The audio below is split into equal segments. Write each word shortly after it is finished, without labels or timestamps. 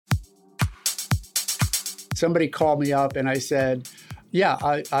somebody called me up and I said, yeah,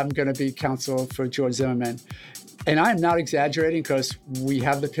 I'm going to be counsel for George Zimmerman. And I'm not exaggerating because we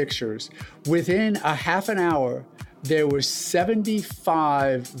have the pictures. Within a half an hour, there were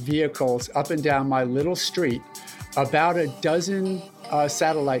 75 vehicles up and down my little street, about a dozen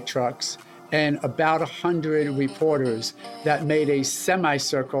satellite trucks, and about 100 reporters that made a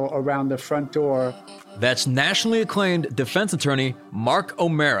semicircle around the front door. That's nationally acclaimed defense attorney Mark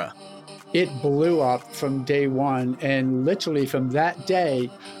O'Mara. It blew up from day one, and literally from that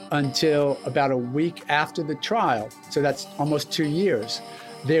day until about a week after the trial, so that's almost 2 years,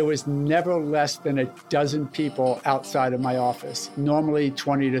 there was never less than a dozen people outside of my office, normally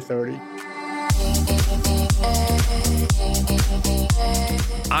 20 to 30.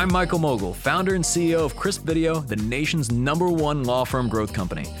 I'm Michael Mogul, founder and CEO of Crisp Video, the nation's #1 law firm growth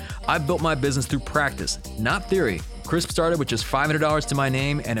company. I've built my business through practice, not theory. Crisp started with just $500 to my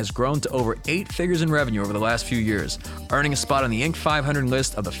name and has grown to over 8 figures in revenue over the last few years, earning a spot on the Inc. 500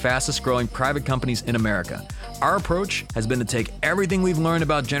 list of the fastest growing private companies in America. Our approach has been to take everything we've learned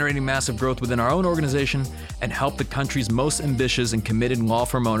about generating massive growth within our own organization and help the country's most ambitious and committed law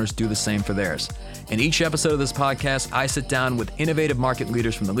firm owners do the same for theirs. In each episode of this podcast, I sit down with innovative market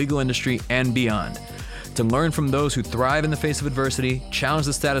leaders from the legal industry and beyond to learn from those who thrive in the face of adversity, challenge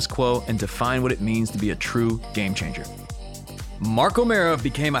the status quo, and define what it means to be a true game changer. Mark O'Mara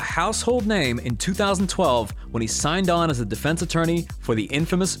became a household name in 2012 when he signed on as a defense attorney for the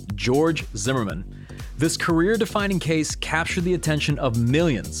infamous George Zimmerman. This career-defining case captured the attention of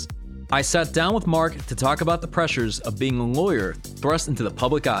millions. I sat down with Mark to talk about the pressures of being a lawyer thrust into the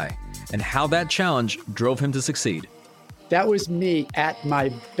public eye and how that challenge drove him to succeed. That was me at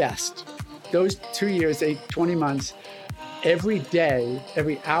my best. Those 2 years, 20 months, every day,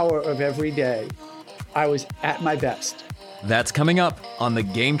 every hour of every day, I was at my best. That's coming up on the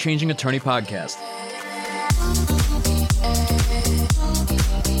Game Changing Attorney Podcast.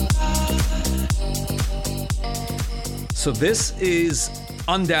 So this is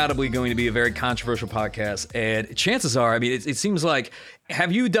undoubtedly going to be a very controversial podcast, and chances are, I mean, it seems like,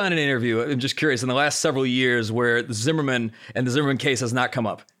 have you done an interview, I'm just curious, in the last several years where the Zimmerman and the Zimmerman case has not come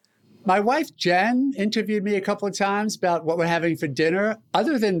up? My wife, Jen, interviewed me a couple of times about what we're having for dinner.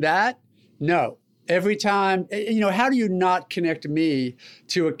 Other than that, no. Every time, how do you not connect me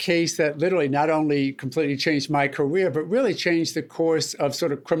to a case that literally not only completely changed my career, but really changed the course of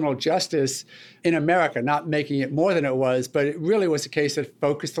sort of criminal justice in America, not making it more than it was, but it really was a case that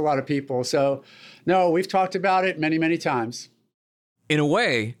focused a lot of people. So, no, we've talked about it many, many times. In a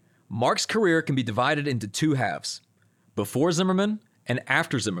way, Mark's career can be divided into two halves, before Zimmerman and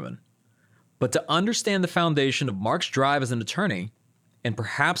after Zimmerman. But to understand the foundation of Mark's drive as an attorney, and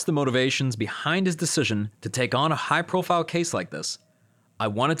perhaps the motivations behind his decision to take on a high-profile case like this, I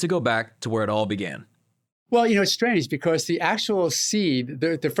wanted to go back to where it all began. Well, it's strange because the actual seed,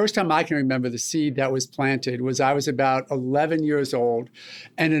 the first time I can remember the seed that was planted was I was about 11 years old,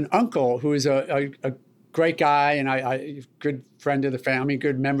 and an uncle who is a great guy and a good friend of the family,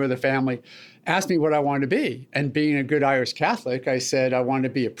 good member of the family, asked me what I wanted to be. And being a good Irish Catholic, I said I wanted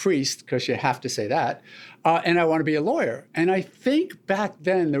to be a priest, because you have to say that, and I want to be a lawyer. And I think back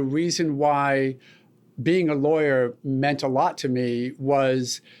then the reason why being a lawyer meant a lot to me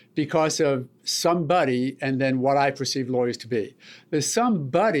was because of somebody and then what I perceived lawyers to be. The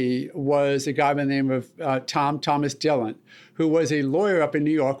somebody was a guy by the name of Thomas Dillon, who was a lawyer up in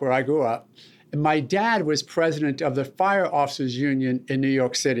New York where I grew up. And my dad was president of the Fire Officers Union in New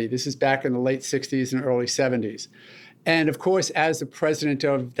York City. This is back in the late 60s and early 70s. And of course, as the president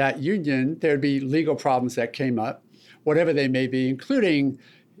of that union, there'd be legal problems that came up, whatever they may be, including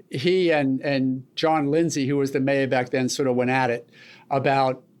he and John Lindsay, who was the mayor back then, sort of went at it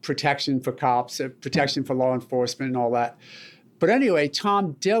about protection for cops, protection for law enforcement and all that. But anyway,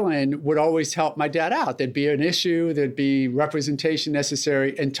 Tom Dillon would always help my dad out. There'd be an issue, there'd be representation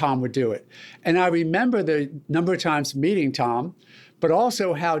necessary, and Tom would do it. And I remember the number of times meeting Tom, but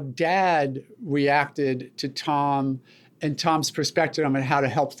also how Dad reacted to Tom and Tom's perspective on how to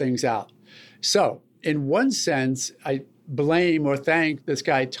help things out. So in one sense, I blame or thank this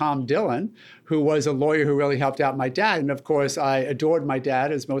guy, Tom Dillon, who was a lawyer who really helped out my dad. And of course, I adored my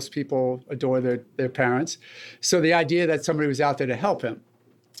dad, as most people adore their parents. So the idea that somebody was out there to help him.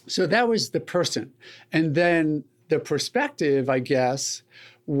 So that was the person. And then the perspective, I guess,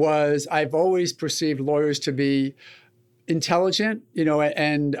 was I've always perceived lawyers to be intelligent,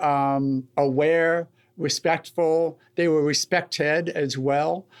 and aware, respectful. They were respected as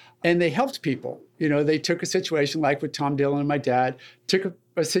well. And they helped people. They took a situation like with Tom Dillon and my dad, took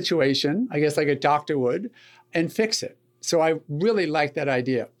a situation, I guess like a doctor would, and fix it. So I really like that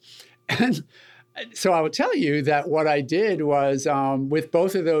idea. And So I will tell you that what I did was with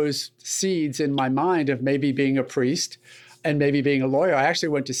both of those seeds in my mind of maybe being a priest and maybe being a lawyer, I actually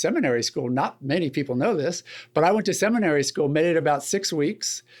went to seminary school. Not many people know this, but I went to seminary school, made it about 6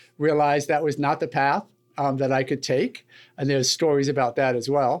 weeks, realized that was not the path that I could take. And there's stories about that as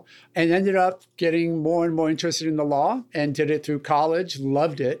well. And ended up getting more and more interested in the law and did it through college,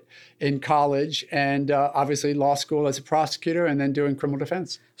 loved it in college, and obviously law school as a prosecutor and then doing criminal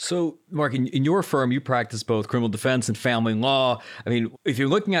defense. So, Mark, in your firm, you practice both criminal defense and family law. I mean, if you're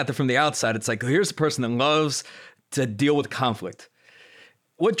looking at it from the outside, it's like, here's a person that loves to deal with conflict.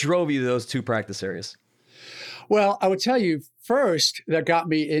 What drove you to those two practice areas? Well, I would tell you first that got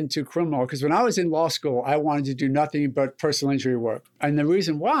me into criminal, because when I was in law school, I wanted to do nothing but personal injury work. And the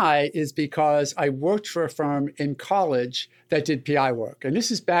reason why is because I worked for a firm in college that did PI work. And this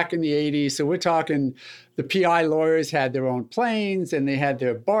is back in the 80s. So we're talking the PI lawyers had their own planes and they had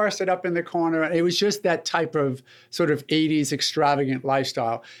their bar set up in the corner. It was just that type of sort of 80s extravagant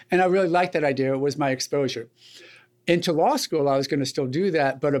lifestyle. And I really liked that idea. It was my exposure. Into law school, I was going to still do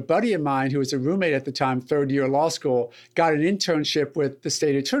that, but a buddy of mine who was a roommate at the time, third year law school, got an internship with the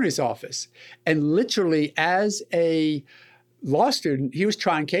state attorney's office. And literally as a law student, he was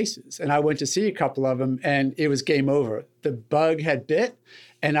trying cases. And I went to see a couple of them and it was game over. The bug had bit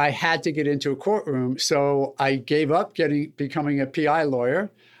and I had to get into a courtroom. So I gave up becoming a PI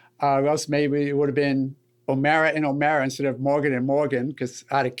lawyer, or else maybe it would have been O'Mara and O'Mara instead of Morgan and Morgan, because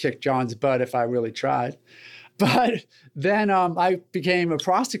I'd have kicked John's butt if I really tried. But then I became a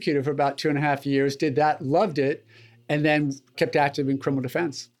prosecutor for about 2.5 years, did that, loved it, and then kept active in criminal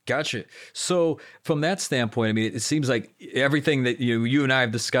defense. Gotcha. So from that standpoint, I mean, it seems like everything that you and I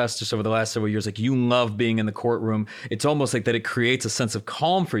have discussed just over the last several years, like you love being in the courtroom. It's almost like that it creates a sense of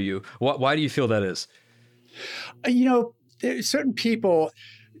calm for you. Why do you feel that is? There's certain people,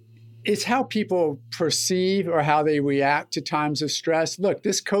 it's how people perceive or how they react to times of stress. Look,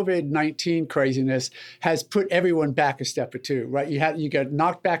 this COVID-19 craziness has put everyone back a step or two, right? You get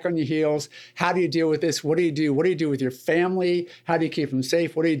knocked back on your heels. How do you deal with this? What do you do? What do you do with your family? How do you keep them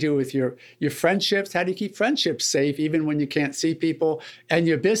safe? What do you do with your friendships? How do you keep friendships safe even when you can't see people? And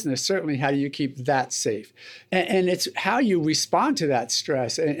your business, certainly, how do you keep that safe? And it's how you respond to that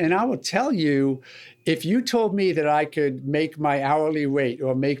stress. And I will tell you, if you told me that I could make my hourly rate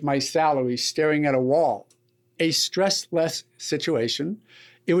or make my salary staring at a wall, a stress-less situation,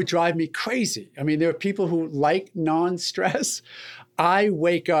 it would drive me crazy. I mean, there are people who like non-stress. I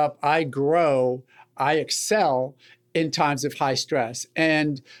wake up, I grow, I excel in times of high stress.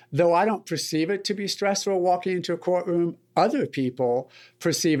 And though I don't perceive it to be stressful walking into a courtroom, other people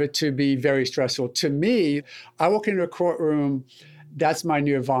perceive it to be very stressful. To me, I walk into a courtroom, that's my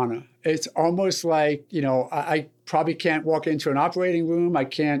nirvana. It's almost like, I probably can't walk into an operating room. I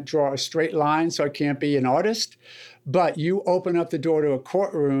can't draw a straight line, so I can't be an artist. But you open up the door to a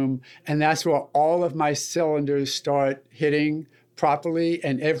courtroom, and that's where all of my cylinders start hitting properly,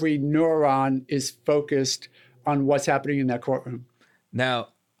 and every neuron is focused on what's happening in that courtroom. Now,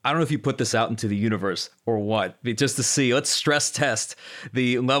 I don't know if you put this out into the universe or what, but just to see, let's stress test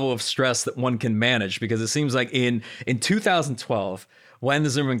the level of stress that one can manage, because it seems like in 2012, when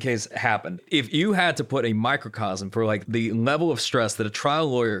the Zimmerman case happened, if you had to put a microcosm for like the level of stress that a trial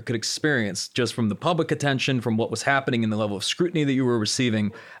lawyer could experience just from the public attention, from what was happening and the level of scrutiny that you were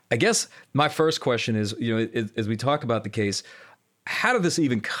receiving, I guess my first question is, as we talk about the case, how did this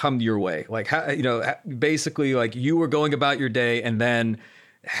even come your way? Like, how, basically like you were going about your day, and then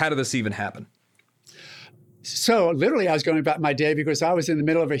how did this even happen? So literally I was going about my day because I was in the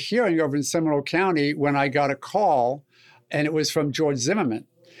middle of a hearing over in Seminole County when I got a call, and it was from George Zimmerman.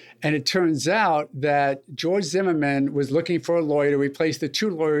 And it turns out that George Zimmerman was looking for a lawyer to replace the 2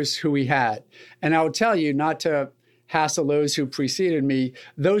 lawyers who he had. And I will tell you, not to hassle those who preceded me,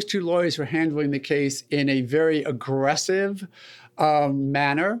 those 2 lawyers were handling the case in a very aggressive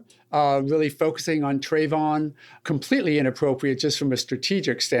manner, really focusing on Trayvon, completely inappropriate just from a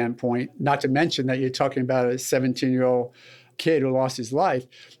strategic standpoint, not to mention that you're talking about a 17-year-old kid who lost his life.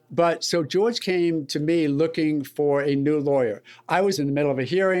 But so George came to me looking for a new lawyer. I was in the middle of a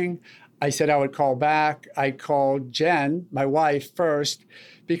hearing. I said I would call back. I called Jen, my wife, first,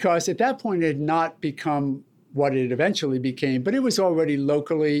 because at that point it had not become what it eventually became, but it was already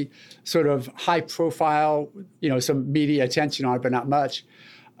locally sort of high profile, some media attention on it, but not much.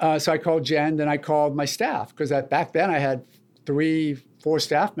 So I called Jen, then I called my staff, because back then I had 3-4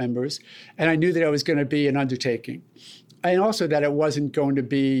 staff members, and I knew that it was going to be an undertaking. And also that it wasn't going to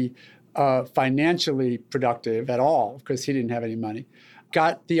be financially productive at all, because he didn't have any money.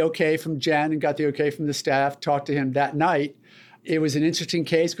 Got the okay from Jen and got the okay from the staff, talked to him that night. It was an interesting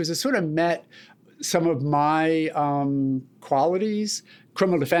case because it sort of met some of my qualities,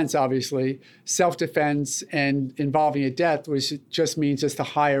 criminal defense, obviously, self-defense, and involving a death, which just means just the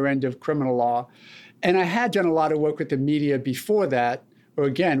higher end of criminal law. And I had done a lot of work with the media before that, or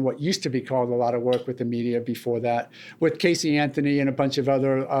again, what used to be called a lot of work with the media before that, with Casey Anthony and a bunch of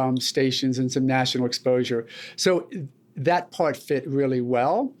other stations and some national exposure. So that part fit really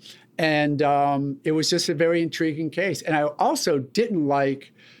well. And it was just a very intriguing case. And I also didn't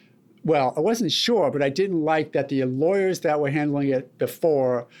like, well, I wasn't sure, but I didn't like that the lawyers that were handling it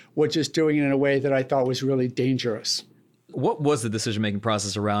before were just doing it in a way that I thought was really dangerous. What was the decision-making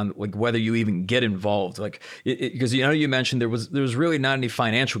process around like whether you even get involved? Like, because you mentioned there was really not any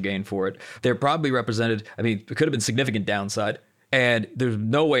financial gain for it. There probably represented, I mean, it could have been significant downside, and there's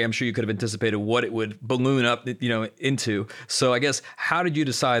no way I'm sure you could have anticipated what it would balloon up, into. So I guess how did you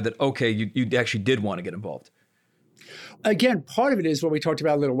decide that okay, you actually did want to get involved? Again, part of it is what we talked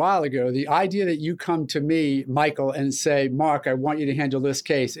about a little while ago. The idea that you come to me, Michael, and say, Mark, I want you to handle this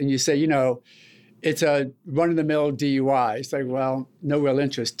case, and you say, it's a run-of-the-mill DUI. It's like, well, no real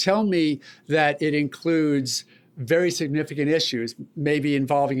interest. Tell me that it includes very significant issues, maybe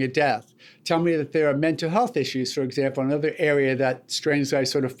involving a death. Tell me that there are mental health issues, for example, another area that strangely I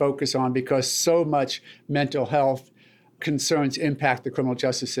sort of focus on because so much mental health concerns impact the criminal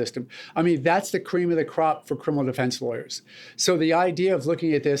justice system. I mean, that's the cream of the crop for criminal defense lawyers. So the idea of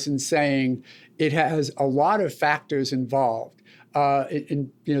looking at this and saying it has a lot of factors involved,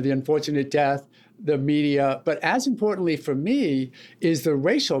 the unfortunate death, the media, but as importantly for me is the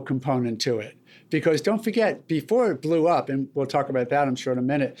racial component to it. Because don't forget, before it blew up, and we'll talk about that I'm sure in a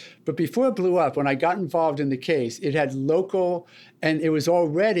minute, but before it blew up, when I got involved in the case, it had local, and it was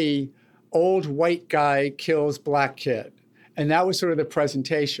already old white guy kills black kid. And that was sort of the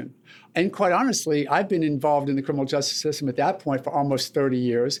presentation. And quite honestly, I've been involved in the criminal justice system at that point for almost 30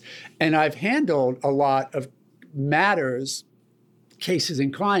 years, and I've handled a lot of matters, cases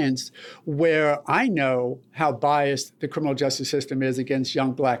and clients where I know how biased the criminal justice system is against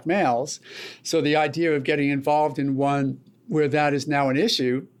young black males. So the idea of getting involved in one where that is now an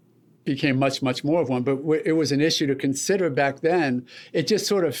issue became much, much more of one. But it was an issue to consider back then. It just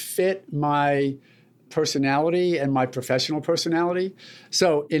sort of fit my personality and my professional personality.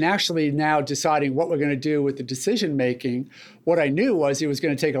 So in actually now deciding what we're going to do with the decision making, what I knew was it was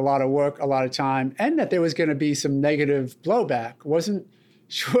going to take a lot of work, a lot of time, and that there was going to be some negative blowback. Wasn't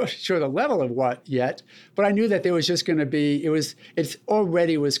sure the level of what yet, but I knew that there was just going to be, it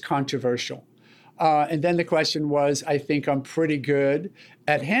already was controversial. And then the question was, I think I'm pretty good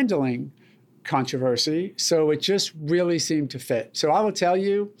at handling controversy. So it just really seemed to fit. So I will tell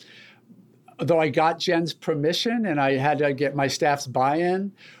you, though I got Jen's permission and I had to get my staff's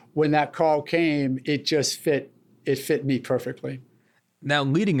buy-in, when that call came, it just fit me perfectly. Now,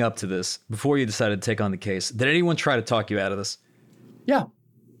 leading up to this, before you decided to take on the case, did anyone try to talk you out of this?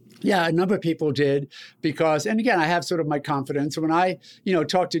 Yeah, a number of people did because, and again, I have sort of my confidence. When I,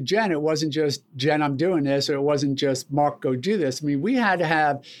 talked to Jen, it wasn't just, Jen, I'm doing this, or it wasn't just, Mark, go do this. I mean, we had to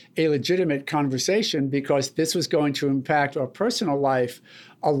have a legitimate conversation because this was going to impact our personal life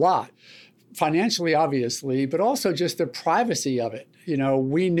a lot. Financially, obviously, but also just the privacy of it.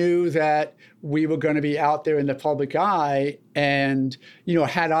 We knew that we were going to be out there in the public eye. And,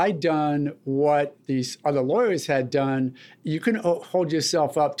 had I done what these other lawyers had done, you can hold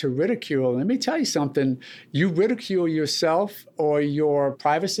yourself up to ridicule. Let me tell you something. You ridicule yourself or your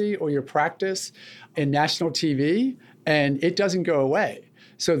privacy or your practice in national TV, and it doesn't go away.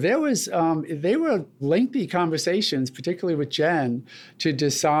 So they were lengthy conversations, particularly with Jen, to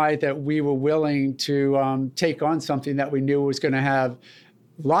decide that we were willing to take on something that we knew was going to have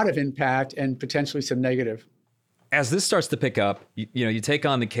a lot of impact and potentially some negative. As this starts to pick up, you take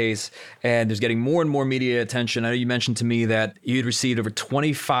on the case and there's getting more and more media attention. I know you mentioned to me that you'd received over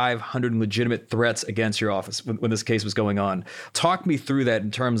 2,500 legitimate threats against your office when this case was going on. Talk me through that in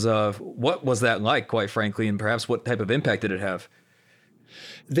terms of what was that like, quite frankly, and perhaps what type of impact did it have?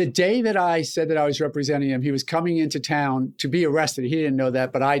 The day that I said that I was representing him, he was coming into town to be arrested. He didn't know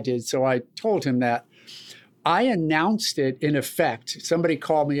that, but I did. So I told him that. I announced it in effect. Somebody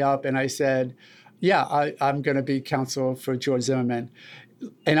called me up and I said, yeah, I'm going to be counsel for George Zimmerman.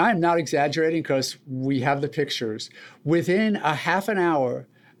 And I'm not exaggerating because we have the pictures. Within a half an hour,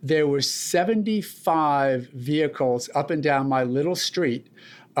 there were 75 vehicles up and down my little street,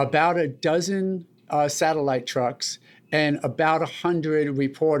 about a dozen satellite trucks, and about 100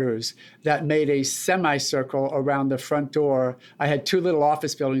 reporters that made a semicircle around the front door. I had two little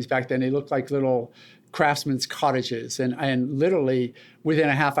office buildings back then. They looked like little craftsmen's cottages, and literally within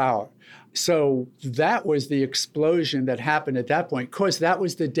a half hour. So that was the explosion that happened at that point. Of course, that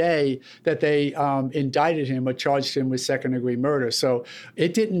was the day that they indicted him or charged him with second-degree murder. So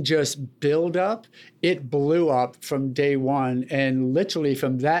it didn't just build up, it blew up from day one. And literally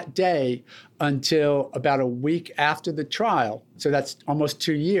from that day until about a week after the trial, so that's almost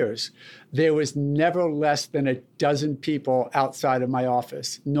 2 years, there was never less than a dozen people outside of my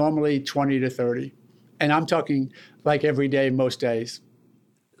office, normally 20 to 30. And I'm talking like every day, most days.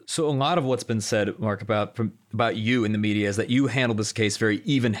 So a lot of what's been said, Mark, about you in the media is that you handled this case very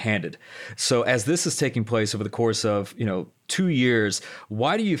even-handed. So as this is taking place over the course of, 2 years,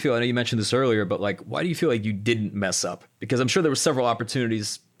 why do you feel, I know you mentioned this earlier, but why do you feel like you didn't mess up? Because I'm sure there were several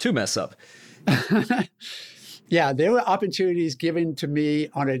opportunities to mess up. Yeah, there were opportunities given to me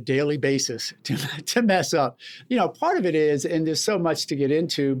on a daily basis to mess up. Part of it is, and there's so much to get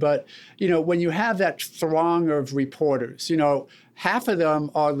into, but, when you have that throng of reporters, half of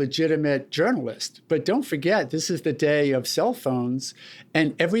them are legitimate journalists. But don't forget, this is the day of cell phones,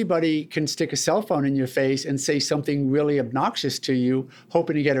 and everybody can stick a cell phone in your face and say something really obnoxious to you,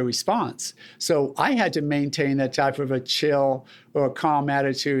 hoping to get a response. So I had to maintain that type of a chill or a calm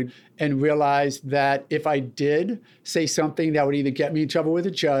attitude and realize that if I did say something that would either get me in trouble with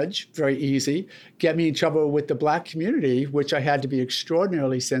a judge, very easy, get me in trouble with the Black community, which I had to be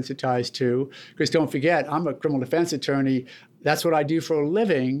extraordinarily sensitized to, because don't forget, I'm a criminal defense attorney. That's what I do for a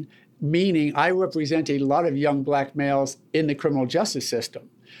living, meaning I represent a lot of young Black males in the criminal justice system.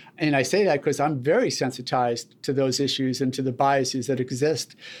 And I say that because I'm very sensitized to those issues and to the biases that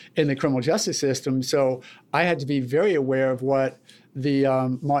exist in the criminal justice system. So I had to be very aware of what the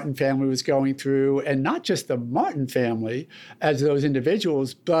Martin family was going through, and not just the Martin family as those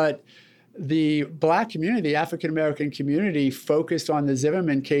individuals, but the Black community, the African-American community, focused on the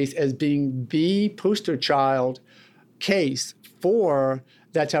Zimmerman case as being the poster child case for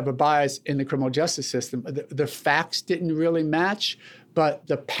that type of bias in the criminal justice system. The facts didn't really match, but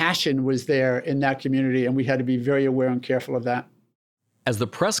the passion was there in that community, and we had to be very aware and careful of that. As the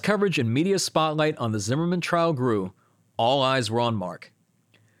press coverage and media spotlight on the Zimmerman trial grew, all eyes were on Mark.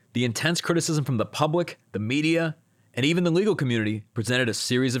 The intense criticism from the public, the media, and even the legal community presented a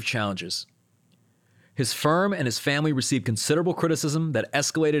series of challenges. His firm and his family received considerable criticism that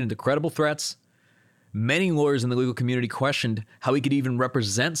escalated into credible threats. Many lawyers in the legal community questioned how he could even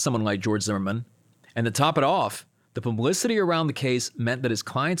represent someone like George Zimmerman. And to top it off, the publicity around the case meant that his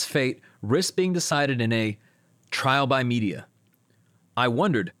client's fate risked being decided in a trial by media. I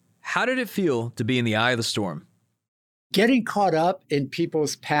wondered, how did it feel to be in the eye of the storm? Getting caught up in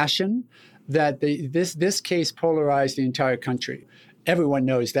people's passion, that this case polarized the entire country. Everyone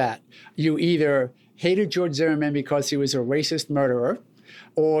knows that. You either hated George Zimmerman because he was a racist murderer,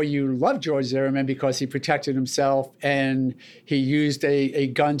 or you loved George Zimmerman because he protected himself and he used a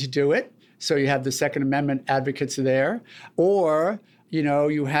gun to do it. So you have the Second Amendment advocates there. Or,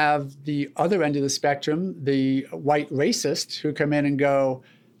 you have the other end of the spectrum, the white racists who come in and go,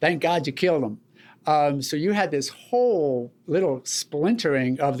 thank God you killed him. So you had this whole little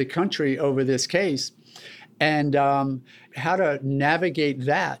splintering of the country over this case, and how to navigate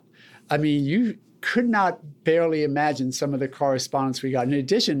that. I mean, you could not barely imagine some of the correspondence we got. In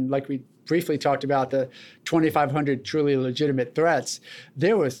addition, like we briefly talked about the 2,500 truly legitimate threats,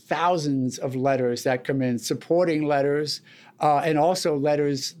 there were thousands of letters that come in, supporting letters, and also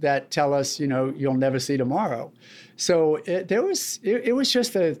letters that tell us, you'll never see tomorrow. So it was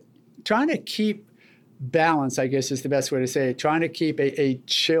just trying to keep balance, I guess is the best way to say it, trying to keep a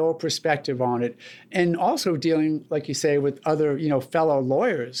chill perspective on it, and also dealing, like you say, with other, fellow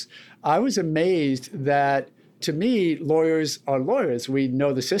lawyers. I was amazed that, to me, lawyers are lawyers. We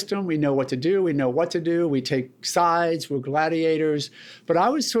know the system, we know what to do, we take sides, we're gladiators. But I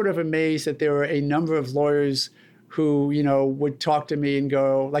was sort of amazed that there were a number of lawyers who, would talk to me and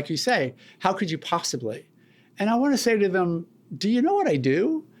go, like you say, how could you possibly? And I want to say to them, do you know what I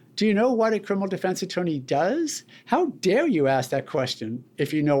do? Do you know what a criminal defense attorney does? How dare you ask that question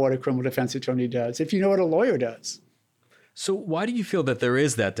if you know what a criminal defense attorney does, if you know what a lawyer does? So why do you feel that there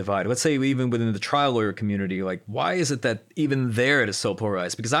is that divide? Let's say even within the trial lawyer community, why is it that even there it is so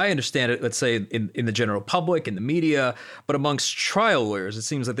polarized? Because I understand it, let's say in the general public, in the media, but amongst trial lawyers, it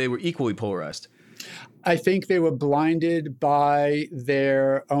seems that they were equally polarized. I think they were blinded by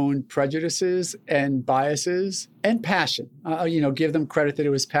their own prejudices and biases and passion. Give them credit that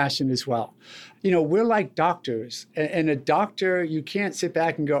it was passion as well. We're like doctors, and a doctor, you can't sit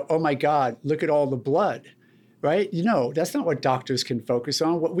back and go, oh my God, look at all the blood. right? That's not what doctors can focus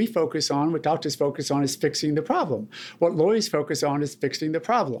on. What we focus on, what doctors focus on is fixing the problem. What lawyers focus on is fixing the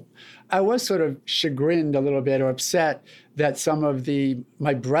problem. I was sort of chagrined a little bit or upset that some of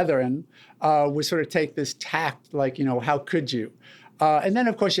my brethren would sort of take this tact, like, how could you? And then,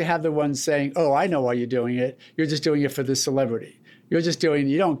 of course, you have the ones saying, oh, I know why you're doing it. You're just doing it for the celebrity. You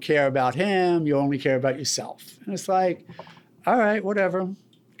don't care about him. You only care about yourself. And it's like, all right, whatever.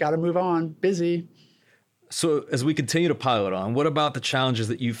 Got to move on. Busy. So as we continue to pilot on, what about the challenges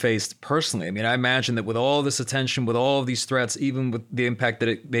that you faced personally? I mean, I imagine that with all this attention, with all of these threats, even with the impact that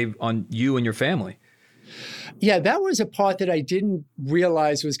it made on you and your family. Yeah, that was a part that I didn't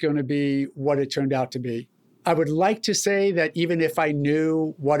realize was going to be what it turned out to be. I would like to say that even if I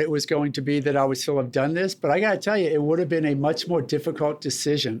knew what it was going to be, that I would still have done this. But I got to tell you, it would have been a much more difficult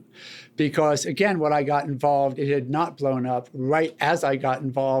decision because, again, when I got involved, it had not blown up. Right as I got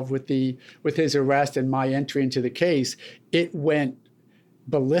involved with his arrest and my entry into the case, it went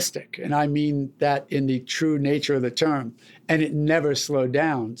ballistic. And I mean that in the true nature of the term. And it never slowed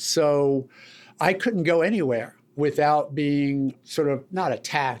down. So I couldn't go anywhere without being sort of not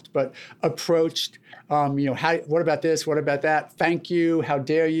attacked, but approached. What about this? What about that? Thank you. How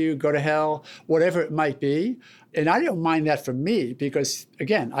dare you? Go to hell. Whatever it might be. And I don't mind that for me because,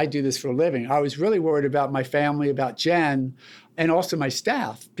 again, I do this for a living. I was really worried about my family, about Jen, and also my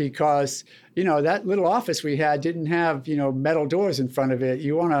staff because, that little office we had didn't have, metal doors in front of it.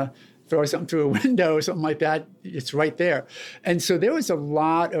 You want to throw something through a window or something like that, it's right there. And so there was a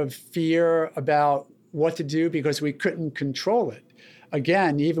lot of fear about what to do because we couldn't control it.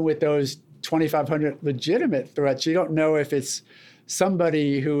 Again, even with those 2,500 legitimate threats, you don't know if it's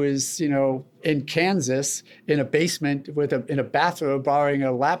somebody who is, in Kansas in a basement in a bathroom borrowing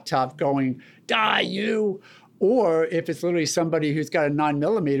a laptop going, die you, or if it's literally somebody who's got a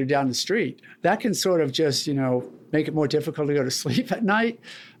 9mm down the street. That can sort of just, make it more difficult to go to sleep at night.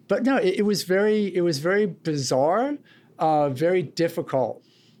 But no, it was very bizarre, very difficult.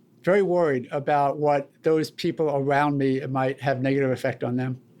 Very worried about what those people around me might have negative effect on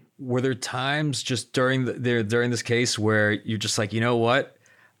them. Were there times just during this case where you're just like, you know what?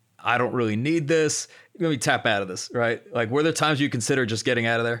 I don't really need this. Let me tap out of this, right? Like, were there times you consider just getting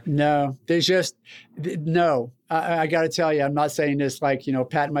out of there? No, no. I got to tell you, I'm not saying this like,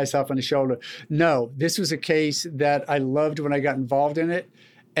 patting myself on the shoulder. No, this was a case that I loved when I got involved in it.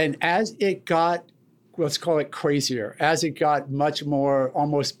 And as it got, let's call it crazier, as it got much more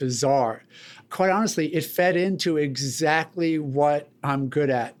almost bizarre, quite honestly, it fed into exactly what I'm good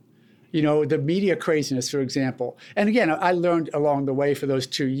at. The media craziness, for example. And again, I learned along the way for those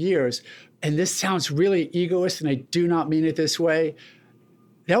 2 years, and this sounds really egoist, and I do not mean it this way.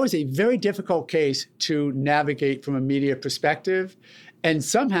 That was a very difficult case to navigate from a media perspective. And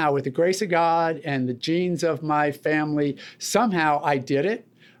somehow, with the grace of God and the genes of my family, somehow I did it.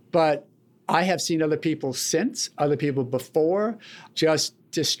 But I have seen other people before, just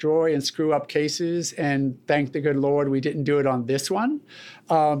destroy and screw up cases. And thank the good Lord we didn't do it on this one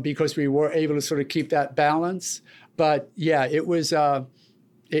because we were able to sort of keep that balance. But yeah, it was a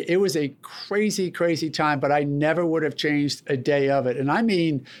crazy, crazy time, but I never would have changed a day of it. And I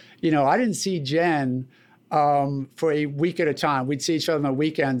mean, I didn't see Jen for a week at a time. We'd see each other on the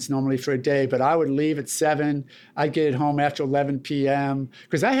weekends normally for a day, but I would leave at 7. I'd get home after 11 p.m.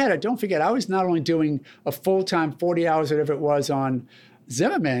 Because don't forget, I was not only doing a full-time 40 hours, whatever it was on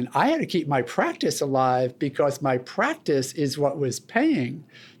Zimmerman, I had to keep my practice alive because my practice is what was paying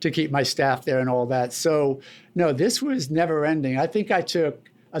to keep my staff there and all that. So no, this was never ending. I think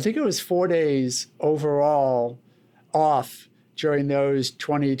it was 4 days overall off during those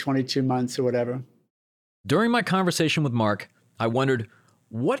 22 months or whatever. During my conversation with Mark, I wondered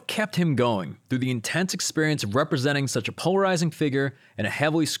what kept him going through the intense experience of representing such a polarizing figure in a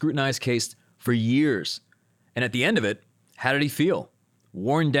heavily scrutinized case for years. And at the end of it, how did he feel?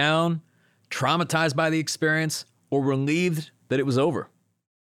 Worn down, traumatized by the experience, or relieved that it was over?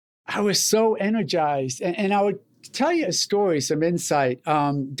 I was so energized. And I would tell you a story, some insight.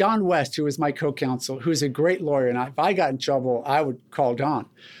 Don West, who was my co-counsel, who's a great lawyer, and if I got in trouble, I would call Don.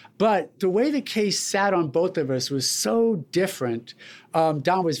 But the way the case sat on both of us was so different.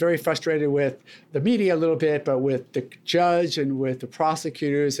 Don was very frustrated with the media a little bit, but with the judge and with the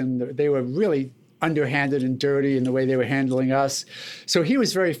prosecutors, and they were really underhanded and dirty in the way they were handling us. So he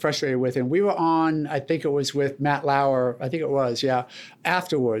was very frustrated with him. We were on, I think it was with Matt Lauer,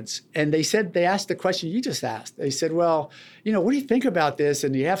 afterwards. And they asked the question you just asked. They said, well, what do you think about this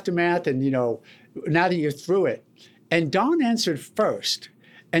and the aftermath and, now that you're through it? And Don answered first.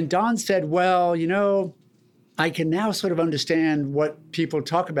 And Don said, well, I can now sort of understand what people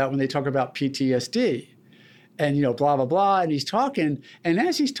talk about when they talk about PTSD. and, blah, blah, blah. And he's talking. And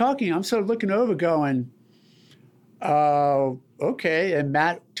as he's talking, I'm sort of looking over going, okay. And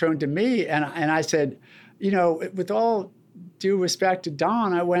Matt turned to me and I said, with all due respect to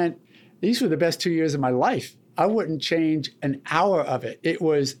Don, I went, these were the best 2 years of my life. I wouldn't change an hour of it. It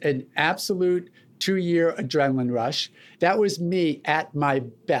was an absolute 2-year adrenaline rush. That was me at my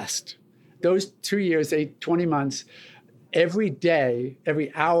best. Those 2 years, 20 months, every day,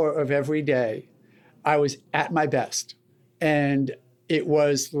 every hour of every day, I was at my best. And it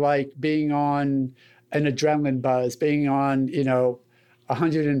was like being on an adrenaline buzz, being on,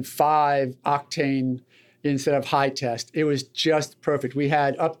 105 octane instead of high test. It was just perfect. We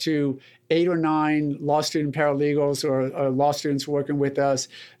had up to 8 or 9 law student paralegals or law students working with us.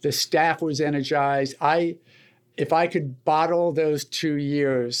 The staff was energized. If I could bottle those 2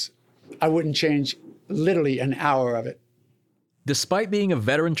 years, I wouldn't change literally an hour of it. Despite being a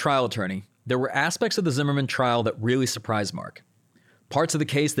veteran trial attorney, there were aspects of the Zimmerman trial that really surprised Mark. Parts of the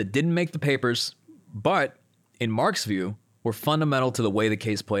case that didn't make the papers, but in Mark's view, were fundamental to the way the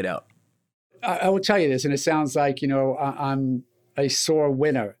case played out. I will tell you this, and it sounds like, I'm a sore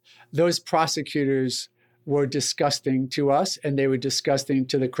winner. Those prosecutors were disgusting to us, and they were disgusting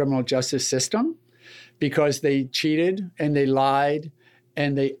to the criminal justice system because they cheated and they lied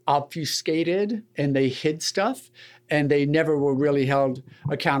and they obfuscated and they hid stuff, and they never were really held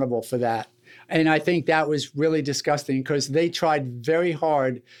accountable for that. And I think that was really disgusting because they tried very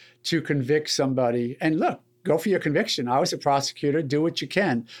hard to convict somebody. And look, go for your conviction. I was a prosecutor, do what you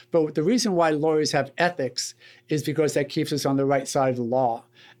can. But the reason why lawyers have ethics is because that keeps us on the right side of the law.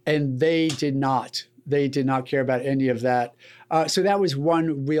 And they did not. They did not care about any of that. So that was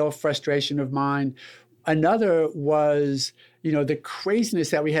one real frustration of mine. Another was, the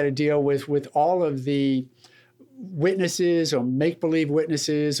craziness that we had to deal with all of the witnesses or make-believe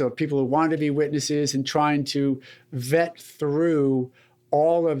witnesses or people who wanted to be witnesses and trying to vet through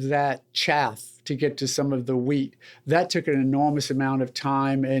all of that chaff to get to some of the wheat. That took an enormous amount of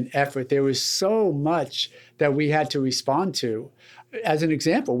time and effort. There was so much that we had to respond to. As an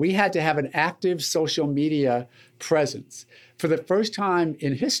example, we had to have an active social media presence. For the first time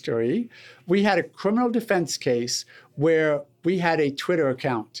in history, we had a criminal defense case where we had a Twitter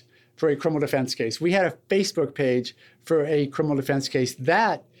account for a criminal defense case. We had a Facebook page for a criminal defense case.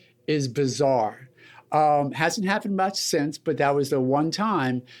 That is bizarre. Hasn't happened much since, but that was the one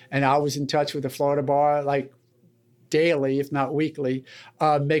time. And I was in touch with the Florida bar like daily, if not weekly,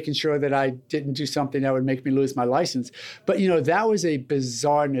 making sure that I didn't do something that would make me lose my license. But, that was a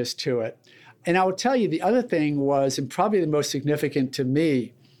bizarreness to it. And I will tell you, the other thing was, and probably the most significant to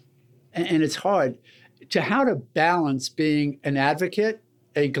me, and it's hard, to how to balance being an advocate,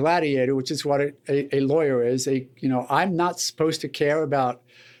 a gladiator, which is what a lawyer is. I'm not supposed to care about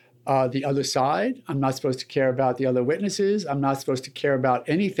the other side. I'm not supposed to care about the other witnesses. I'm not supposed to care about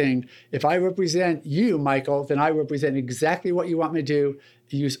anything. If I represent you, Michael, then I represent exactly what you want me to do.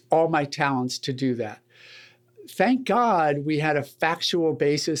 Use all my talents to do that. Thank God we had a factual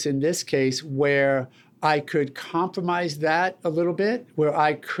basis in this case where I could compromise that a little bit, where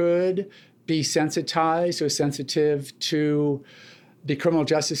I could be sensitized or sensitive to the criminal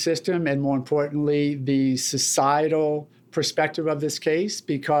justice system and, more importantly, the societal perspective of this case.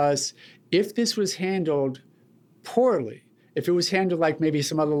 Because if this was handled poorly, if it was handled like maybe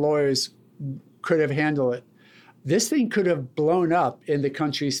some other lawyers could have handled it, this thing could have blown up in the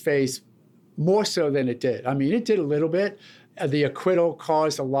country's face more so than it did. I mean, it did a little bit. The acquittal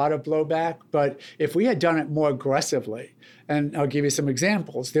caused a lot of blowback, but if we had done it more aggressively, and I'll give you some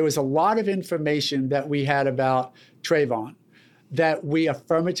examples, there was a lot of information that we had about Trayvon that we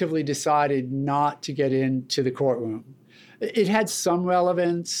affirmatively decided not to get into the courtroom. It had some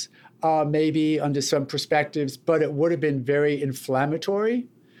relevance, maybe under some perspectives, but it would have been very inflammatory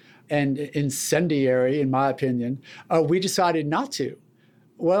and incendiary, in my opinion. We decided not to.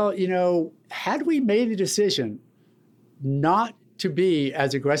 Well, had we made the decision not to be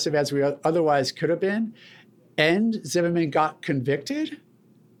as aggressive as we otherwise could have been, and Zimmerman got convicted,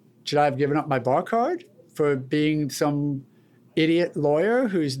 should I have given up my bar card for being some idiot lawyer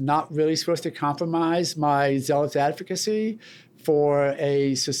who's not really supposed to compromise my zealous advocacy for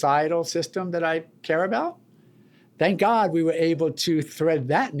a societal system that I care about? Thank God we were able to thread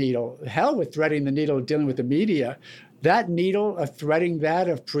that needle. Hell with threading the needle of dealing with the media. That needle of threading that,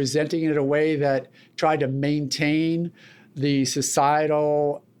 of presenting it in a way that tried to maintain the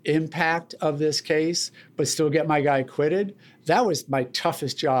societal impact of this case, but still get my guy acquitted, that was my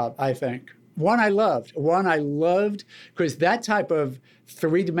toughest job, I think. One I loved because that type of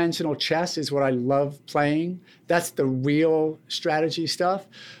three-dimensional chess is what I love playing. That's the real strategy stuff.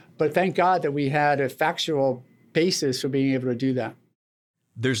 But thank God that we had a factual basis for being able to do that.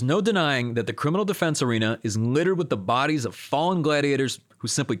 There's no denying that the criminal defense arena is littered with the bodies of fallen gladiators who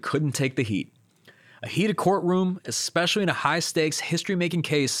simply couldn't take the heat. A heated courtroom, especially in a high-stakes, history-making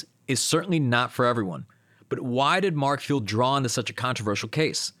case, is certainly not for everyone. But why did Mark feel drawn to such a controversial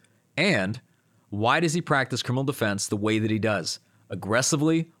case? And why does he practice criminal defense the way that he does?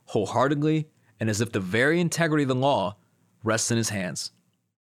 Aggressively, wholeheartedly, and as if the very integrity of the law rests in his hands.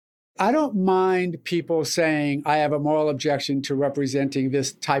 I don't mind people saying, I have a moral objection to representing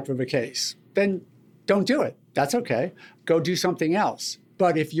this type of a case. Then don't do it. That's okay. Go do something else.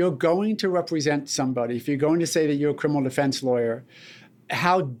 But if you're going to represent somebody, if you're going to say that you're a criminal defense lawyer,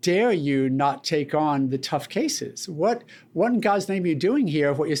 how dare you not take on the tough cases? What in God's name are you doing here?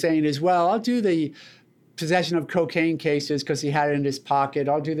 If what you're saying is, well, I'll do the possession of cocaine cases because he had it in his pocket.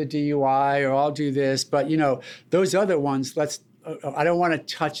 I'll do the DUI or I'll do this. But, those other ones, I don't want to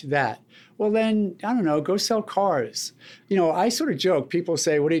touch that. Well, then, I don't know, go sell cars. I sort of joke. People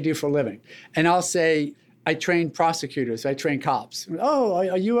say, what do you do for a living? And I'll say, I train prosecutors. I train cops. Oh,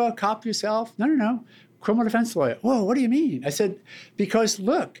 are you a cop yourself? No. Criminal defense lawyer. Whoa, what do you mean? I said, because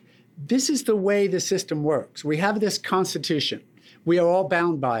look, this is the way the system works. We have this Constitution. We are all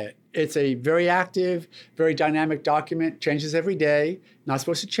bound by it. It's a very active, very dynamic document, changes every day. Not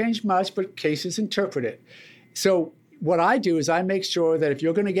supposed to change much, but cases interpret it. So what I do is I make sure that if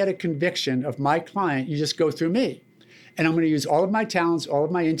you're going to get a conviction of my client, you just go through me. And I'm going to use all of my talents, all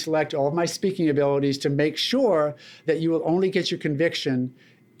of my intellect, all of my speaking abilities to make sure that you will only get your conviction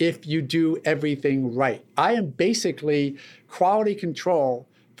if you do everything right. I am basically quality control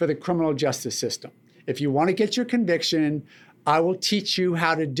for the criminal justice system. If you want to get your conviction, I will teach you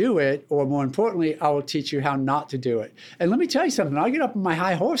how to do it, or more importantly, I will teach you how not to do it. And let me tell you something. I'll get up on my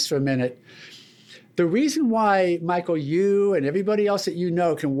high horse for a minute. The reason why, Michael, you and everybody else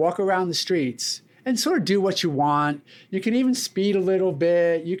that can walk around the streets and sort of do what you want. You can even speed a little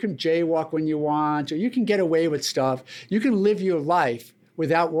bit. You can jaywalk when you want, or you can get away with stuff. You can live your life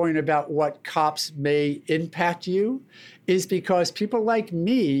without worrying about what cops may impact you, is because people like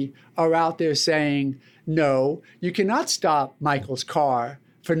me are out there saying, no, you cannot stop Michael's car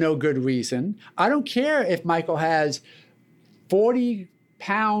for no good reason. I don't care if Michael has 40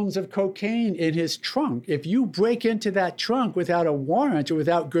 pounds of cocaine in his trunk. If you break into that trunk without a warrant or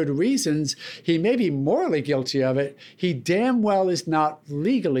without good reasons, he may be morally guilty of it. He damn well is not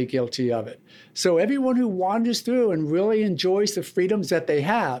legally guilty of it. So everyone who wanders through and really enjoys the freedoms that they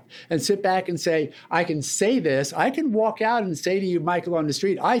have and sit back and say, I can say this, I can walk out and say to you, Michael, on the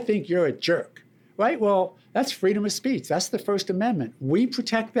street, I think you're a jerk, right? Well, that's freedom of speech. That's the First Amendment. We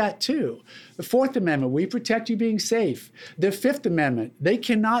protect that too. The Fourth Amendment, we protect you being safe. The Fifth Amendment, they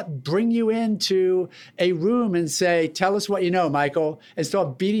cannot bring you into a room and say, tell us what you know, Michael, and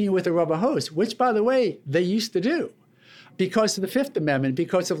start beating you with a rubber hose, which, by the way, they used to do. Because of the Fifth Amendment,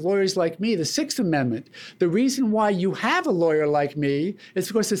 because of lawyers like me. The Sixth Amendment, the reason why you have a lawyer like me is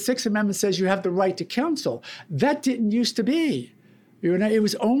because the Sixth Amendment says you have the right to counsel. That didn't used to be. It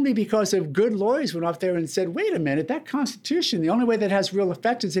was only because of good lawyers went up there and said, wait a minute, that Constitution, the only way that has real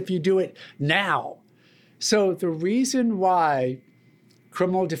effect is if you do it now. So the reason why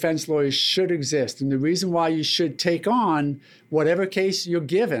criminal defense lawyers should exist and the reason why you should take on whatever case you're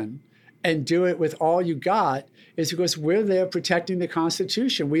given and do it with all you got is because we're there protecting the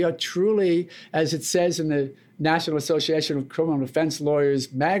Constitution. We are truly, as it says in the National Association of Criminal Defense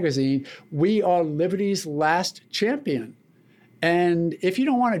Lawyers magazine, we are liberty's last champion. And if you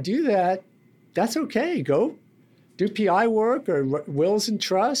don't want to do that, that's okay. Go do PI work or wills and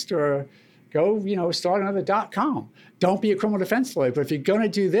trust or go, start another .com. Don't be a criminal defense lawyer. But if you're going to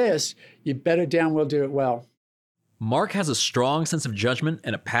do this, you better damn well do it well. Mark has a strong sense of judgment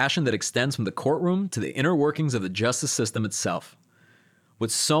and a passion that extends from the courtroom to the inner workings of the justice system itself.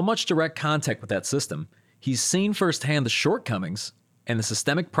 With so much direct contact with that system, he's seen firsthand the shortcomings and the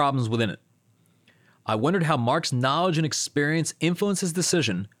systemic problems within it. I wondered how Mark's knowledge and experience influenced his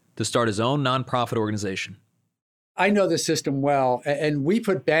decision to start his own nonprofit organization. I know the system well, and we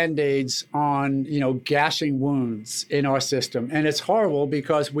put Band-Aids on, gashing wounds in our system. And it's horrible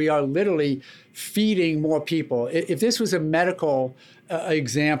because we are literally feeding more people. If this was a medical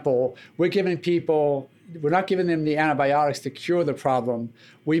example, we're not giving them the antibiotics to cure the problem.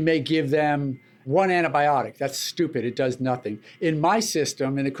 We may give them one antibiotic. That's stupid. It does nothing. In my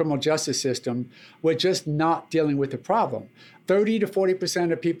system, in the criminal justice system, we're just not dealing with the problem. 30 to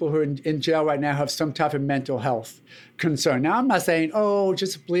 40% of people who are in jail right now have some type of mental health concern. Now, I'm not saying, oh,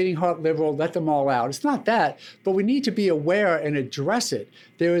 just a bleeding heart liberal, let them all out. It's not that, but we need to be aware and address it.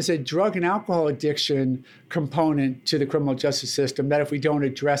 There is a drug and alcohol addiction component to the criminal justice system that if we don't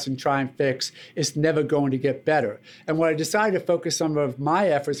address and try and fix, it's never going to get better. And what I decided to focus some of my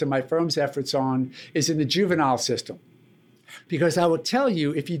efforts and my firm's efforts on is in the juvenile system. Because I will tell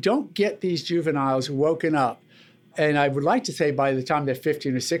you, if you don't get these juveniles woken up, and I would like to say by the time they're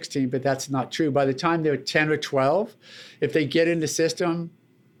 15 or 16, but that's not true. By the time they're 10 or 12, if they get in the system,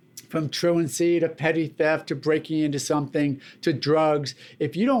 from truancy to petty theft to breaking into something to drugs,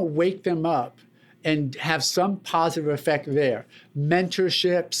 if you don't wake them up and have some positive effect there,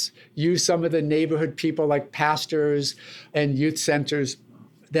 mentorships, use some of the neighborhood people like pastors and youth centers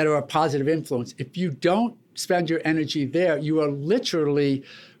that are a positive influence. If you don't spend your energy there, you are literally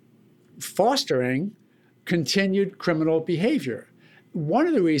fostering continued criminal behavior. One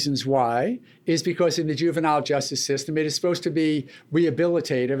of the reasons why is because in the juvenile justice system, it is supposed to be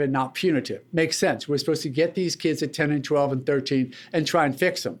rehabilitative and not punitive. Makes sense. We're supposed to get these kids at 10 and 12 and 13 and try and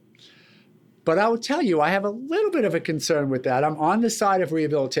fix them. But I will tell you, I have a little bit of a concern with that. I'm on the side of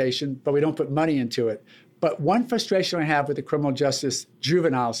rehabilitation, but we don't put money into it. But one frustration I have with the criminal justice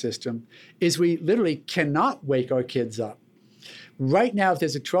juvenile system is we literally cannot wake our kids up. Right now, if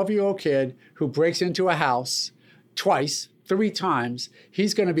there's a 12-year-old kid who breaks into a house twice, 3 times,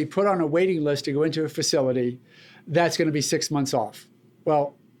 he's going to be put on a waiting list to go into a facility that's going to be 6 months off.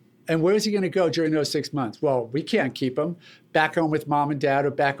 Well, and where is he going to go during those 6 months? Well, we can't keep him back home with mom and dad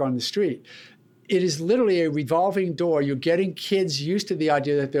or back on the street. It is literally a revolving door. You're getting kids used to the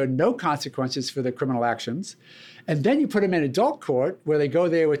idea that there are no consequences for their criminal actions. And then you put them in adult court where they go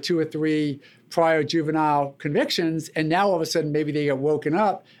there with 2 or 3 prior juvenile convictions, and now all of a sudden maybe they get woken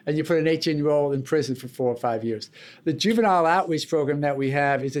up and you put an 18-year-old in prison for 4 or 5 years. The juvenile outreach program that we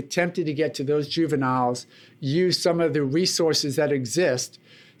have is attempting to get to those juveniles, use some of the resources that exist,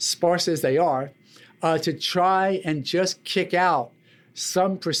 sparse as they are, to try and just kick out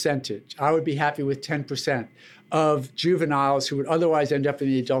some percentage. I would be happy with 10% of juveniles who would otherwise end up in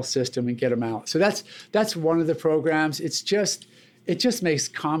the adult system and get them out. So that's one of the programs. It just makes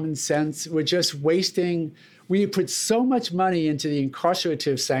common sense. We're just wasting. We put so much money into the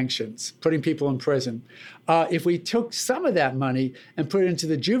incarcerative sanctions, putting people in prison. If we took some of that money and put it into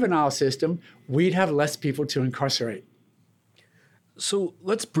the juvenile system, we'd have less people to incarcerate. So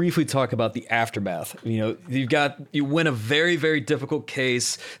let's briefly talk about the aftermath. You win a very, very difficult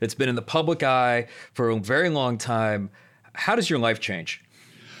case that's been in the public eye for a very long time. How does your life change?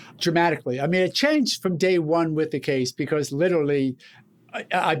 Dramatically. I mean, it changed from day one with the case because literally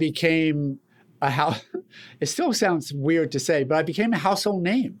I became it still sounds weird to say, but I became a household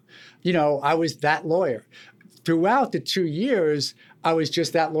name. I was that lawyer. Throughout the 2 years, I was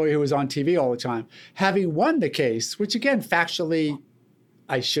just that lawyer who was on TV all the time. Having won the case, which again, factually,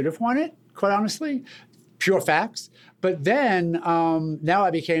 I should have won it, quite honestly, pure facts. But then now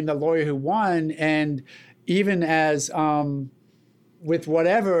I became the lawyer who won. And even as with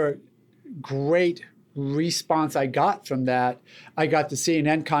whatever great response I got from that, I got the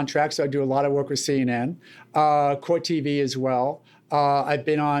CNN contract. So I do a lot of work with CNN, Court TV as well. I've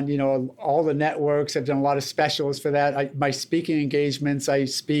been on, all the networks. I've done a lot of specials for that. My speaking engagements, I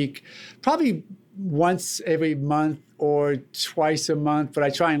speak probably once every month or twice a month, but I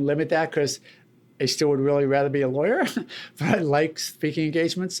try and limit that because I still would really rather be a lawyer. But I like speaking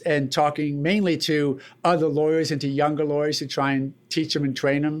engagements and talking mainly to other lawyers and to younger lawyers to try and teach them and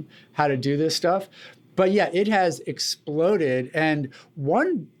train them how to do this stuff. But yeah, it has exploded. And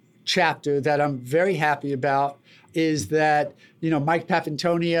one chapter that I'm very happy about is that, Mike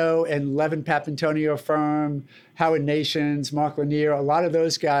Papantonio and Levin Papantonio firm, Howard Nations, Mark Lanier, a lot of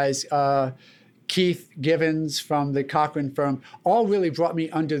those guys, Keith Givens from the Cochran firm, all really brought me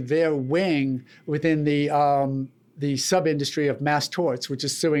under their wing within the sub-industry of mass torts, which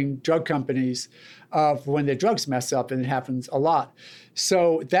is suing drug companies when their drugs mess up, and it happens a lot.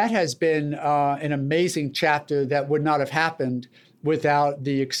 So that has been an amazing chapter that would not have happened without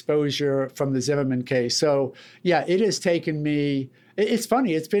the exposure from the Zimmerman case. So yeah, it has taken me, it's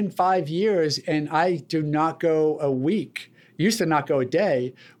funny, it's been 5 years and I do not go a week, used to not go a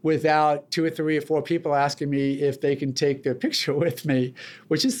day without 2 or 3 or 4 people asking me if they can take their picture with me,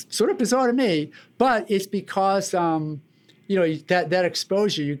 which is sort of bizarre to me, but it's because, that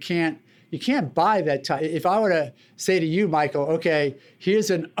exposure, you can't buy that time. If I were to say to you, Michael, okay, here's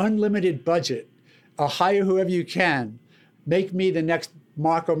an unlimited budget, hire whoever you can, make me the next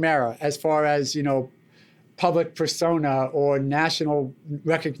Mark O'Mara as far as, public persona or national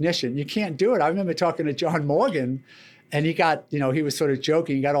recognition. You can't do it. I remember talking to John Morgan, and he got, he was sort of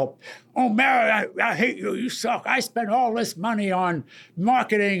joking. He got all, "Oh, Mary, I hate you. You suck. I spent all this money on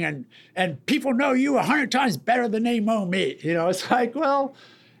marketing, and people know you 100 times better than they know me." It's like, well,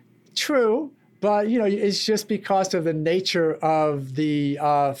 true. But, it's just because of the nature of the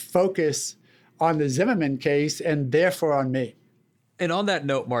focus on the Zimmerman case and therefore on me. And on that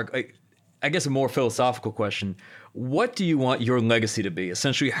note, Mark, I guess a more philosophical question. What do you want your legacy to be?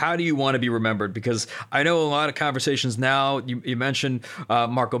 Essentially, how do you want to be remembered? Because I know a lot of conversations now, you mentioned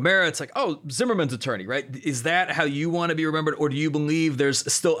Mark O'Mara, it's like, oh, Zimmerman's attorney, right? Is that how you want to be remembered? Or do you believe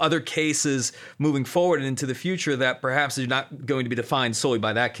there's still other cases moving forward and into the future that perhaps are not going to be defined solely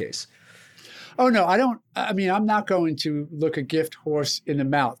by that case? Oh, no, I don't. I mean, I'm not going to look a gift horse in the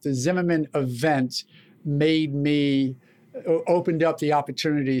mouth. The Zimmerman event opened up the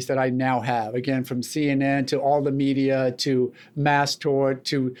opportunities that I now have, again, from CNN to all the media to mass tort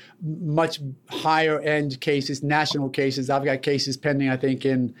to much higher end cases, national cases. I've got cases pending, I think,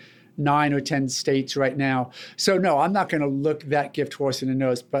 in 9 or 10 states right now. So no, I'm not going to look that gift horse in the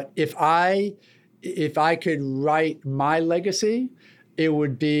nose. But if I could write my legacy, it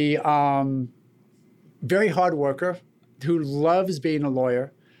would be very hard worker who loves being a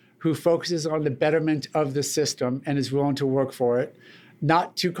lawyer, who focuses on the betterment of the system and is willing to work for it.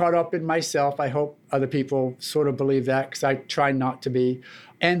 Not too caught up in myself. I hope other people sort of believe that, because I try not to be.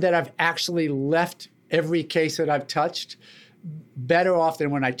 And that I've actually left every case that I've touched better off than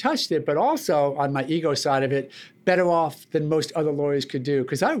when I touched it, but also on my ego side of it, better off than most other lawyers could do.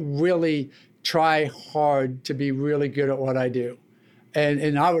 Because I really try hard to be really good at what I do.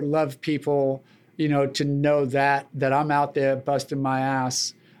 And I would love people, to know that I'm out there busting my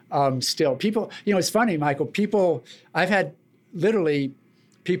ass. Still, people, it's funny, Michael, I've had literally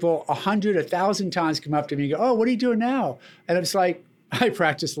people 100, 1,000 times come up to me and go, "Oh, what are you doing now?" And it's like, "I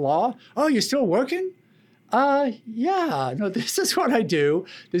practice law." "Oh, you're still working?" Yeah, no, this is what I do.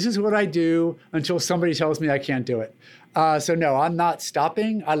 This is what I do until somebody tells me I can't do it. So no, I'm not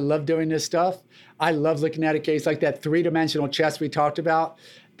stopping. I love doing this stuff. I love looking at a case like that 3-dimensional chess we talked about.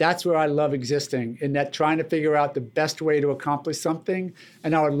 That's where I love existing, in that trying to figure out the best way to accomplish something.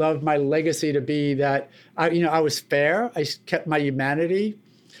 And I would love my legacy to be that I was fair. I kept my humanity.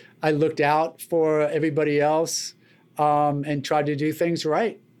 I looked out for everybody else and tried to do things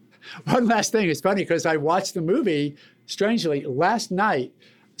right. One last thing. It's funny because I watched the movie, strangely, last night,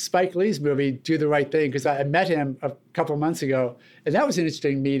 Spike Lee's movie, Do the Right Thing, because I met him a couple months ago. And that was an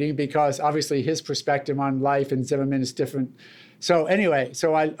interesting meeting because obviously his perspective on life and Zimmerman is different. So anyway,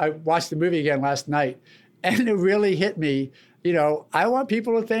 I watched the movie again last night, and it really hit me. I want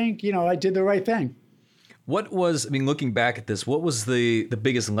people to think, I did the right thing. Looking back at this, what was the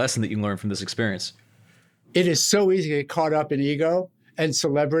biggest lesson that you learned from this experience? It is so easy to get caught up in ego and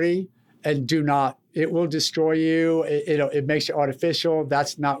celebrity, and do not. It will destroy you. It makes you artificial.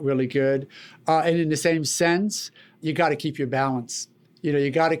 That's not really good. And in the same sense, you got to keep your balance.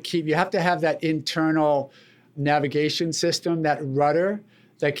 You have to have that internal navigation system, that rudder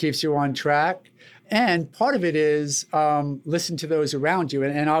that keeps you on track. And part of it is listen to those around you.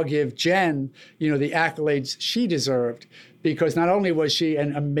 And I'll give Jen, the accolades she deserved, because not only was she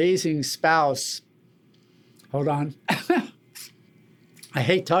an amazing spouse. Hold on. I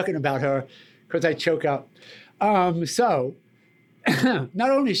hate talking about her because I choke up. So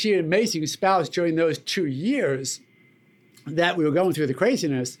not only is she an amazing spouse during those 2 years that we were going through the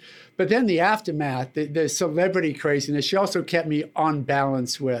craziness, but then the aftermath, the celebrity craziness, she also kept me on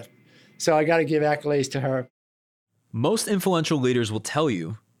balance with. So I got to give accolades to her. Most influential leaders will tell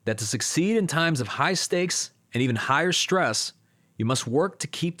you that to succeed in times of high stakes and even higher stress, you must work to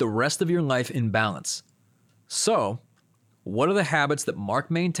keep the rest of your life in balance. So, what are the habits that Mark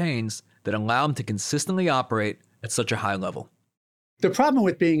maintains that allow him to consistently operate at such a high level? The problem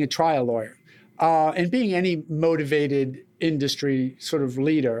with being a trial lawyer and being any motivated industry sort of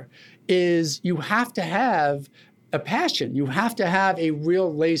leader is you have to have a passion. You have to have a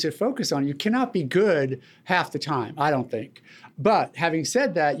real laser focus on it. You cannot be good half the time, I don't think. But having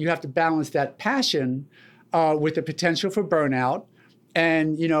said that, you have to balance that passion with the potential for burnout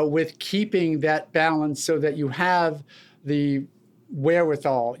and, with keeping that balance so that you have the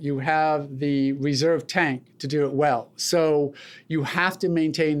wherewithal, you have the reserve tank to do it well. So you have to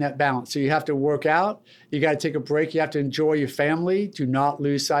maintain that balance. So you have to work out, you got to take a break, you have to enjoy your family, do not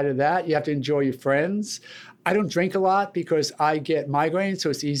lose sight of that. You have to enjoy your friends. I don't drink a lot because I get migraines, so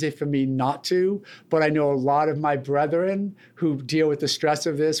it's easy for me not to. But I know a lot of my brethren who deal with the stress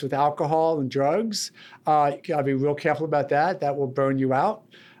of this with alcohol and drugs. You got to be real careful about that. That will burn you out.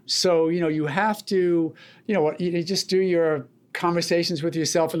 So, you have to, you just do your conversations with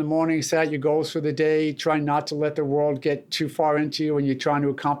yourself in the morning, set out your goals for the day, try not to let the world get too far into you when you're trying to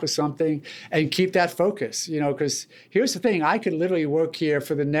accomplish something, and keep that focus, because here's the thing, I could literally work here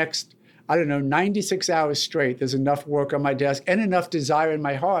for the next 96 hours straight. There's enough work on my desk and enough desire in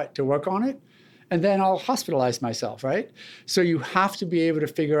my heart to work on it. And then I'll hospitalize myself, right? So you have to be able to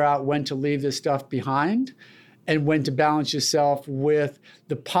figure out when to leave this stuff behind and when to balance yourself with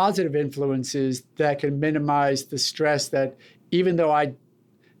the positive influences that can minimize the stress that, even though I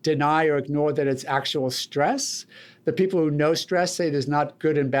deny or ignore that it's actual stress, the people who know stress say there's not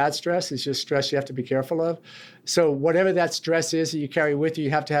good and bad stress. It's just stress you have to be careful of. So whatever that stress is that you carry with you, you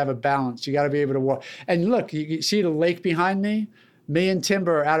have to have a balance. You got to be able to walk. And look, you see the lake behind me? Me and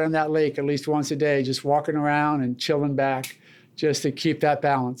Timber are out on that lake at least once a day, just walking around and chilling back just to keep that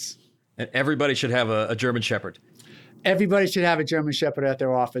balance. And everybody should have a German Shepherd. Everybody should have a German Shepherd at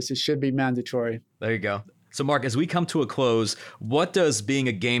their office. It should be mandatory. There you go. So Mark, as we come to a close, what does being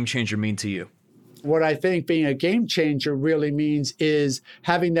a game changer mean to you? What I think being a game changer really means is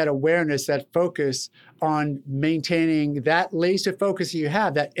having that awareness, that focus on maintaining that laser focus you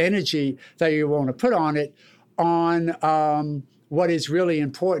have, that energy that you want to put on it, on what is really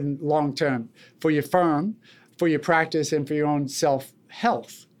important long-term for your firm, for your practice, and for your own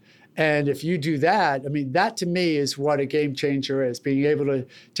self-health. And if you do that, that to me is what a game changer is, being able to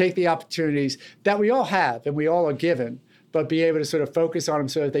take the opportunities that we all have and we all are given, but be able to sort of focus on them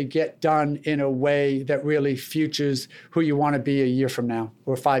so that they get done in a way that really futures who you want to be a year from now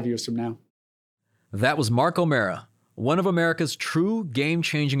or 5 years from now. That was Mark O'Mara, one of America's true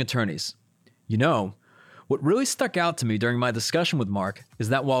game-changing attorneys. What really stuck out to me during my discussion with Mark is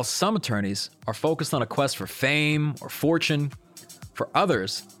that while some attorneys are focused on a quest for fame or fortune, for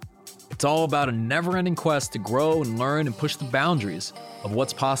others, it's all about a never-ending quest to grow and learn and push the boundaries of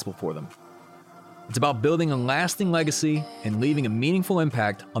what's possible for them. It's about building a lasting legacy and leaving a meaningful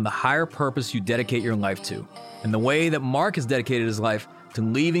impact on the higher purpose you dedicate your life to, and the way that Mark has dedicated his life to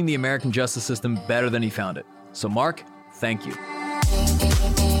leaving the American justice system better than he found it. So Mark, thank you.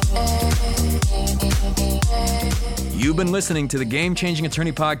 You've been listening to the Game Changing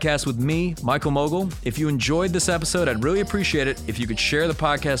Attorney Podcast with me, Michael Mogul. If you enjoyed this episode, I'd really appreciate it if you could share the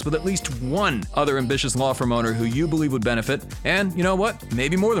podcast with at least one other ambitious law firm owner who you believe would benefit, and you know what?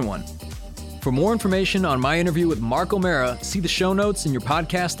 Maybe more than one. For more information on my interview with Mark O'Mara, see the show notes in your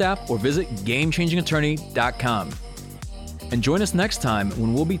podcast app or visit GameChangingAttorney.com. And join us next time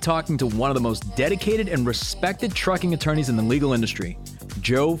when we'll be talking to one of the most dedicated and respected trucking attorneys in the legal industry,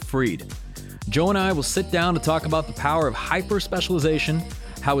 Joe Freed. Joe and I will sit down to talk about the power of hyper-specialization,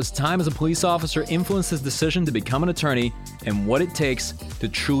 how his time as a police officer influenced his decision to become an attorney, and what it takes to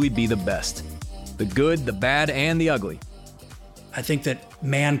truly be the best. The good, the bad, and the ugly. I think that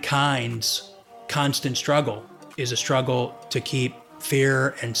mankind's constant struggle is a struggle to keep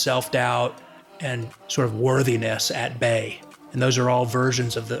fear and self-doubt and sort of worthiness at bay. And those are all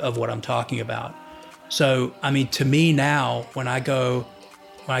versions of what I'm talking about. So, to me now, when I go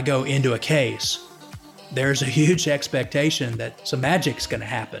into a case, there's a huge expectation that some magic's going to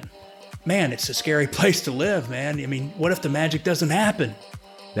happen. Man, it's a scary place to live, man. What if the magic doesn't happen?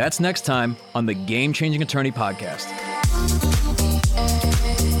 That's next time on the Game Changing Attorney Podcast.